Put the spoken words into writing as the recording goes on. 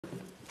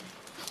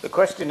The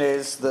question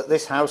is that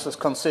this House has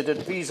considered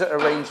visa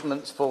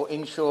arrangements for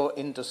inshore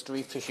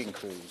industry fishing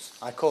crews.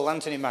 I call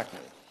Anthony Mangnall.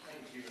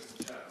 Thank you,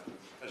 Mr. Chairman.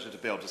 Pleasure to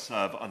be able to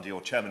serve under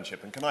your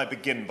chairmanship. And can I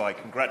begin by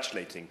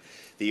congratulating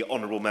the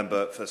Honourable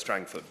Member for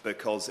Strangford,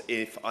 because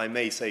if I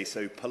may say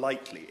so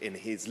politely, in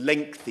his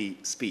lengthy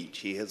speech,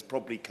 he has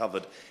probably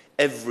covered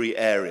every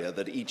area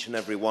that each and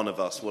every one of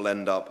us will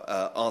end up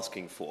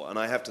asking for. And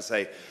I have to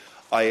say,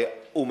 I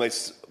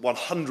almost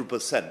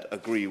 100%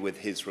 agree with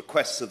his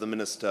requests of the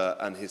Minister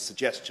and his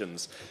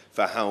suggestions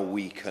for how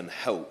we can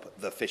help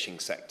the fishing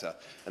sector,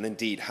 and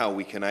indeed how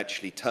we can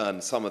actually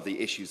turn some of the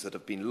issues that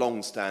have been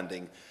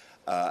long-standing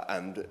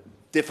and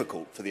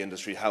difficult for the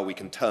industry, how we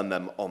can turn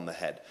them on the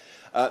head.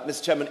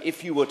 Mr. Chairman,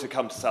 if you were to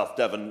come to South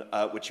Devon,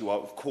 which you are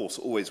of course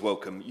always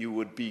welcome, you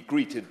would be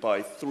greeted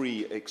by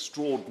 3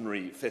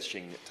 extraordinary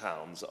fishing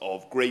towns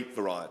of great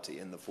variety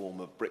in the form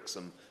of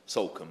Brixham,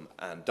 Salcombe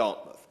and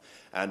Dartmouth.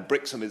 And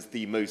Brixham is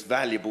the most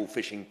valuable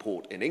fishing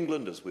port in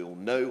England, as we all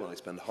know. I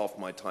spend half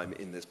my time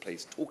in this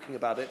place talking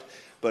about it.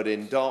 But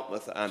in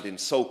Dartmouth and in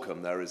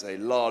Salcombe, there is a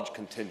large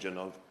contingent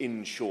of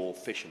inshore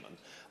fishermen,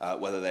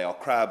 whether they are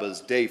crabbers,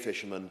 day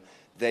fishermen.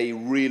 They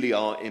really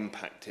are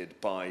impacted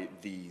by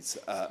these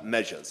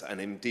measures.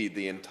 And indeed,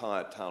 the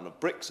entire town of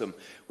Brixham,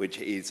 which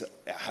is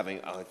having,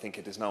 I think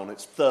it is now on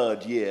its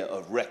 3rd year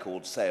of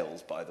record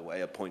sales, by the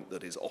way, a point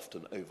that is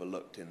often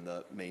overlooked in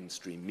the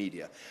mainstream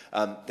media,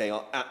 they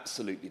are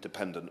absolutely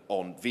dependent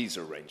on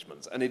visa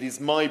arrangements. And it is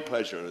my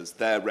pleasure as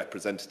their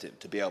representative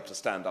to be able to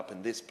stand up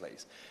in this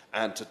place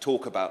and to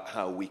talk about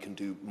how we can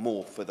do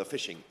more for the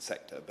fishing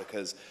sector.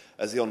 Because,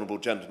 as the Honourable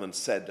Gentleman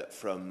said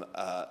from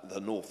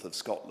the north of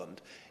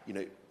Scotland, you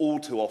know, all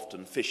too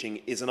often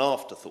fishing is an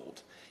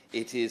afterthought.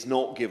 It is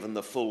not given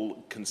the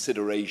full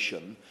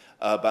consideration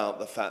about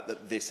the fact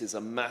that this is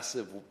a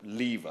massive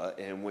lever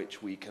in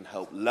which we can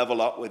help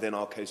level up within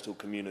our coastal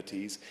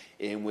communities,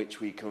 in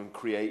which we can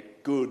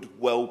create good,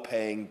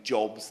 well-paying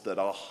jobs that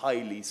are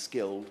highly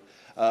skilled,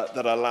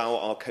 that allow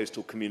our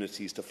coastal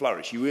communities to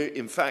flourish. You,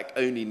 in fact,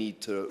 only need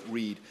to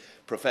read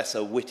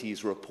Professor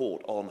Whitty's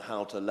report on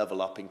how to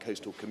level up in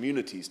coastal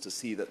communities to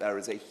see that there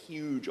is a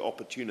huge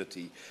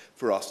opportunity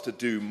for us to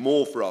do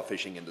more for our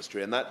fishing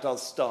industry, and that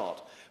does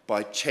start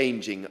by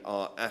changing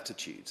our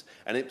attitudes.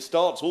 And it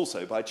starts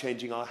also by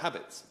changing our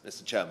habits,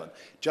 Mr. Chairman.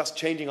 Just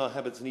changing our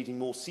habits and eating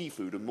more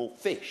seafood and more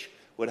fish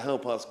would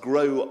help us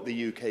grow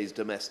the UK's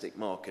domestic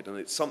market. And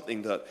it's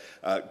something that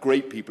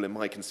great people in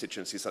my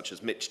constituency, such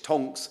as Mitch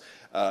Tonks,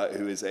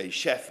 who is a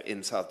chef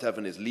in South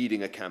Devon, is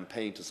leading a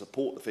campaign to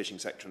support the fishing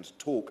sector and to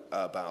talk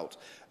about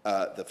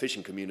the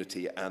fishing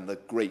community and the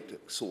great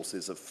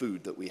sources of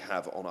food that we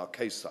have on our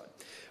coastline.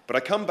 But I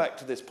come back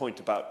to this point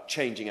about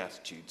changing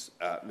attitudes,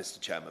 Mr.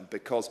 Chairman,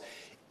 because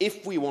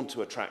if we want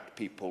to attract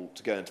people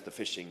to go into the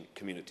fishing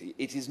community,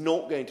 it is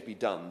not going to be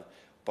done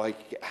by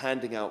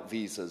handing out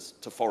visas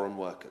to foreign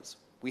workers.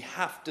 We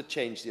have to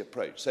change the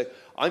approach. So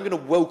I'm going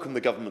to welcome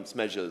the government's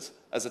measures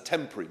as a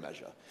temporary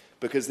measure,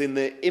 because in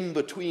the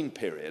in-between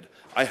period,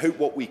 I hope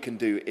what we can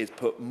do is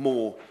put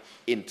more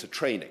into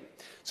training.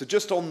 So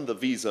just on the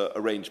visa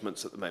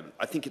arrangements at the moment,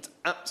 I think it's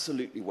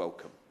absolutely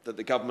welcome that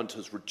the government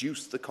has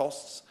reduced the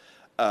costs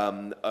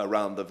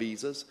around the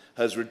visas,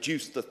 has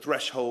reduced the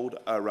threshold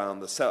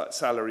around the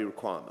salary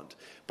requirement.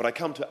 But I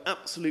come to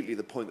absolutely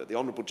the point that the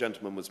Honourable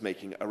Gentleman was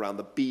making around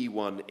the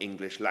B1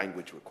 English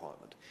language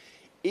requirement.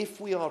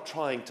 If we are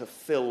trying to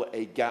fill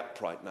a gap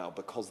right now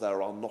because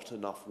there are not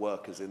enough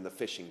workers in the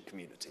fishing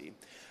community,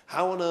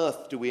 how on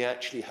earth do we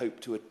actually hope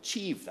to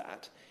achieve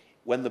that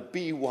when the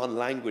B1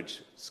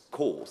 language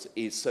course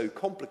is so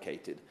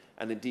complicated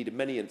and indeed in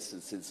many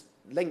instances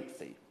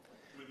lengthy?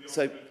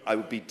 So I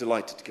would be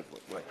delighted to give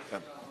it away.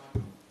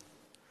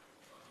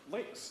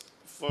 Let's,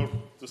 for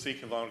the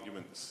sake of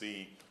argument,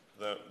 say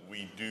that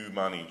we do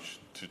manage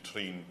to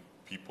train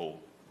people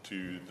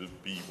to the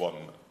B1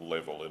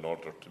 level in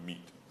order to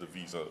meet the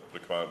visa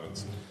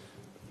requirements.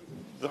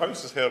 The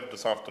House has heard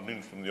this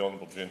afternoon from the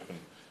Honourable Gentleman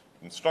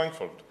in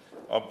Strangford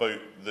about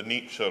the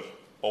nature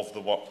of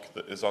the work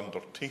that is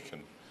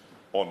undertaken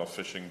on a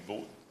fishing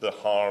boat, the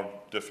hard,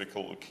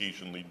 difficult,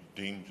 occasionally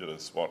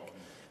dangerous work.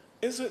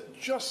 Is it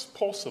just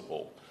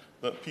possible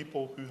that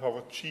people who have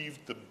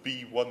achieved the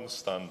B1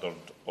 standard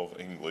of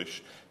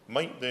English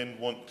might then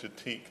want to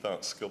take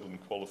that skill and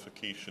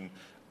qualification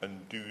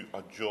and do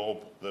a job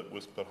that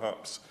was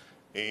perhaps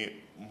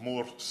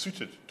more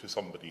suited to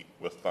somebody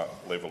with that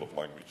level of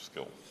language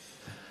skill?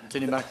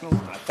 Anthony Mangnall.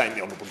 I thank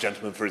the Honourable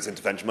Gentleman for his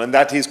intervention, and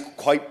that is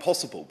quite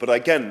possible. But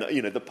again,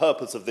 you know, the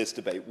purpose of this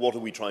debate, what are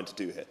we trying to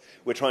do here?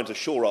 We're trying to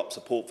shore up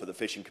support for the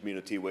fishing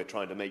community. We're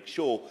trying to make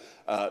sure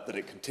that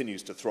it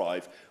continues to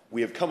thrive.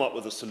 We have come up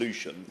with a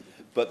solution,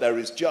 but there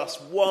is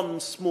just one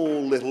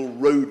small little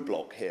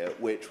roadblock here,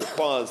 which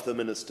requires the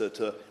Minister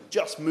to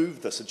just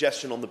move. The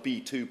suggestion on the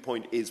B2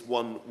 point is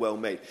one well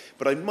made.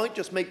 But I might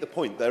just make the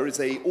point, there is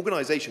an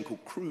organisation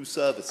called Crew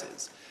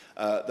Services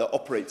that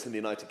operates in the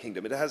United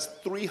Kingdom. It has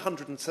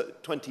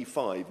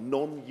 325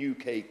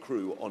 non-UK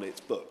crew on its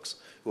books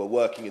who are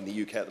working in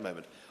the UK at the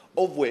moment,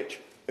 of which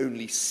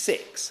only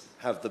 6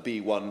 have the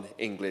B1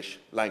 English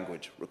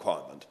language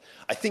requirement.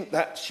 I think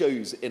that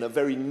shows in a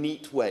very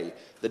neat way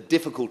the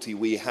difficulty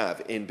we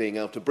have in being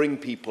able to bring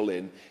people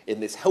in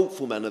this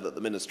helpful manner that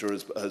the Minister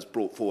has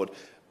brought forward,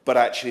 but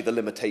actually the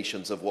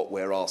limitations of what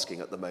we're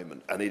asking at the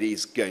moment. And it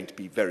is going to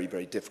be very,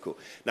 very difficult.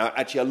 Now,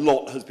 actually, a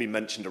lot has been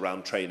mentioned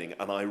around training,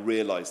 and I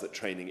realise that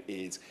training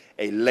is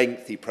a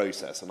lengthy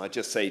process. And I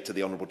just say to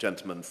the honourable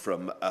gentleman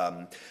from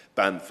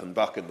Banff and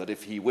Buchan that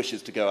if he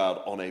wishes to go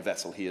out on a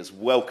vessel, he is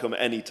welcome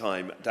any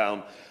time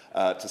down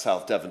to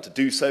South Devon to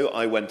do so.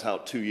 I went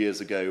out 2 years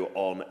ago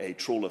on a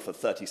trawler for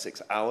 36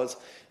 hours.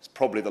 It's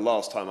probably the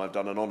last time I've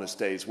done an honest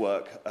day's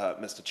work,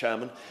 Mr.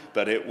 Chairman,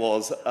 but it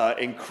was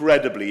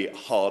incredibly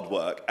hard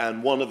work.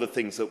 And one of the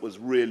things that was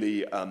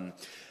really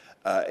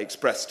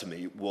expressed to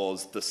me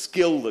was the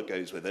skill that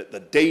goes with it, the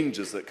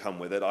dangers that come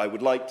with it. I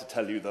would like to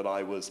tell you that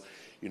I was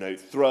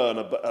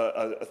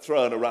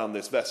thrown around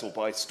this vessel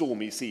by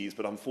stormy seas,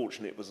 but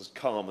unfortunately it was as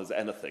calm as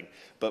anything.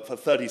 But for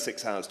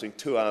 36 hours, doing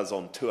 2 hours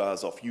on, 2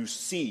 hours off, you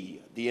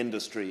see the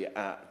industry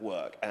at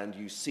work, and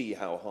you see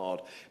how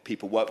hard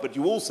people work, but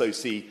you also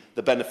see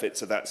the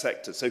benefits of that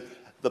sector. So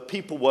the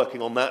people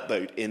working on that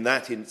boat in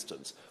that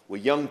instance were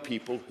young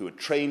people who were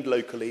trained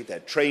locally, they're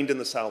trained in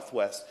the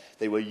southwest,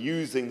 they were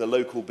using the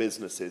local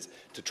businesses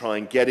to try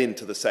and get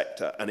into the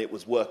sector, and it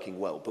was working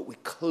well. But we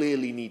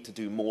clearly need to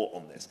do more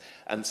on this.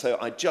 And so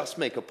I just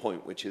make a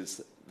point, which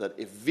is that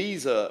if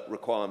visa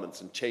requirements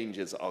and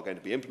changes are going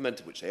to be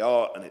implemented, which they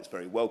are, and it's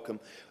very welcome,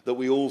 that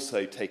we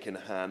also take in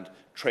hand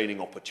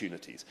training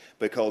opportunities.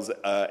 Because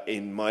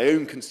in my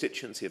own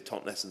constituency of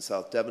Totnes and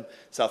South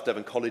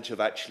Devon College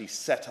have actually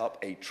set up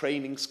a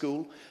training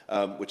school,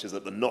 which is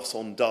at the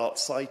Nos-on-Dart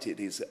site. It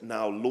is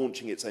now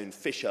launching its own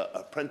Fisher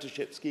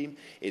apprenticeship scheme.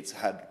 It's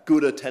had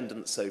good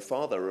attendance so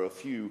far. There are a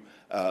few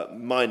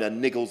minor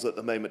niggles at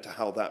the moment to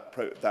how that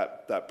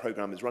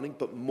programme is running,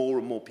 but more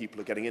and more people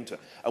are getting into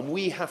it. And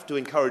we have to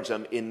encourage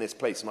them in this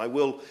place. And I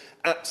will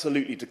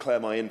absolutely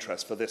declare my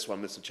interest for this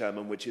one, Mr.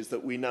 Chairman, which is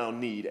that we now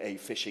need a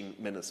fishing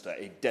minister,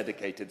 a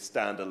dedicated,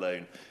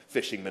 standalone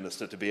fishing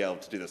minister to be able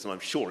to do this. And I'm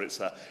sure it's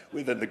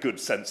within the good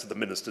sense of the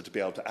minister to be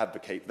able to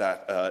advocate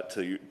that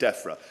to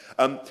DEFRA.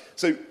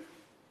 So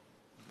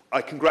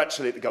I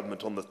congratulate the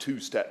government on the 2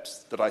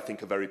 steps that I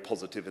think are very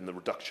positive in the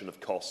reduction of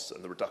costs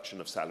and the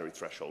reduction of salary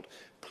threshold.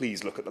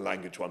 Please look at the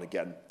language one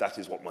again. That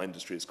is what my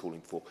industry is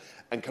calling for.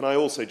 And can I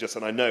also just,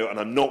 and I know, and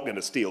I'm not going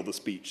to steal the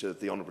speech of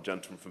the honourable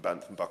gentleman from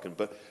Banff and Buchan,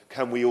 but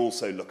can we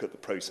also look at the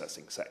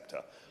processing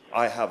sector?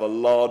 I have a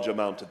large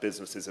amount of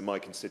businesses in my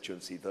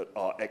constituency that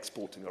are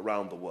exporting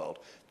around the world.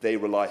 They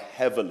rely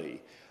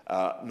heavily,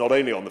 not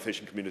only on the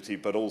fishing community,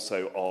 but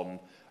also on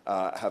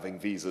having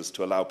visas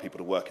to allow people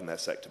to work in their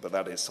sector, but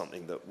that is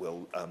something that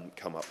will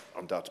come up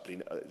undoubtedly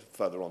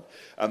further on.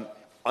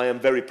 I am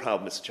very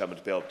proud, Mr. Chairman,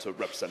 to be able to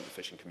represent the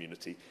fishing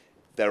community.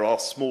 There are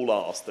small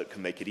asks that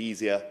can make it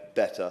easier,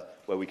 better,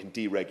 where we can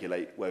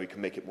deregulate, where we can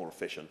make it more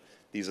efficient.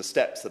 These are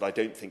steps that I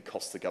don't think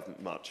cost the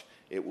government much.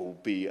 It will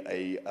be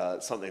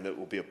something that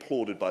will be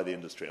applauded by the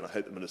industry, and I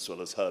hope the Minister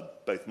has heard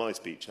both my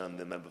speech and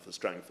the member for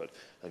Strangford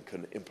and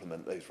can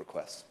implement those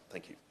requests.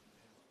 Thank you.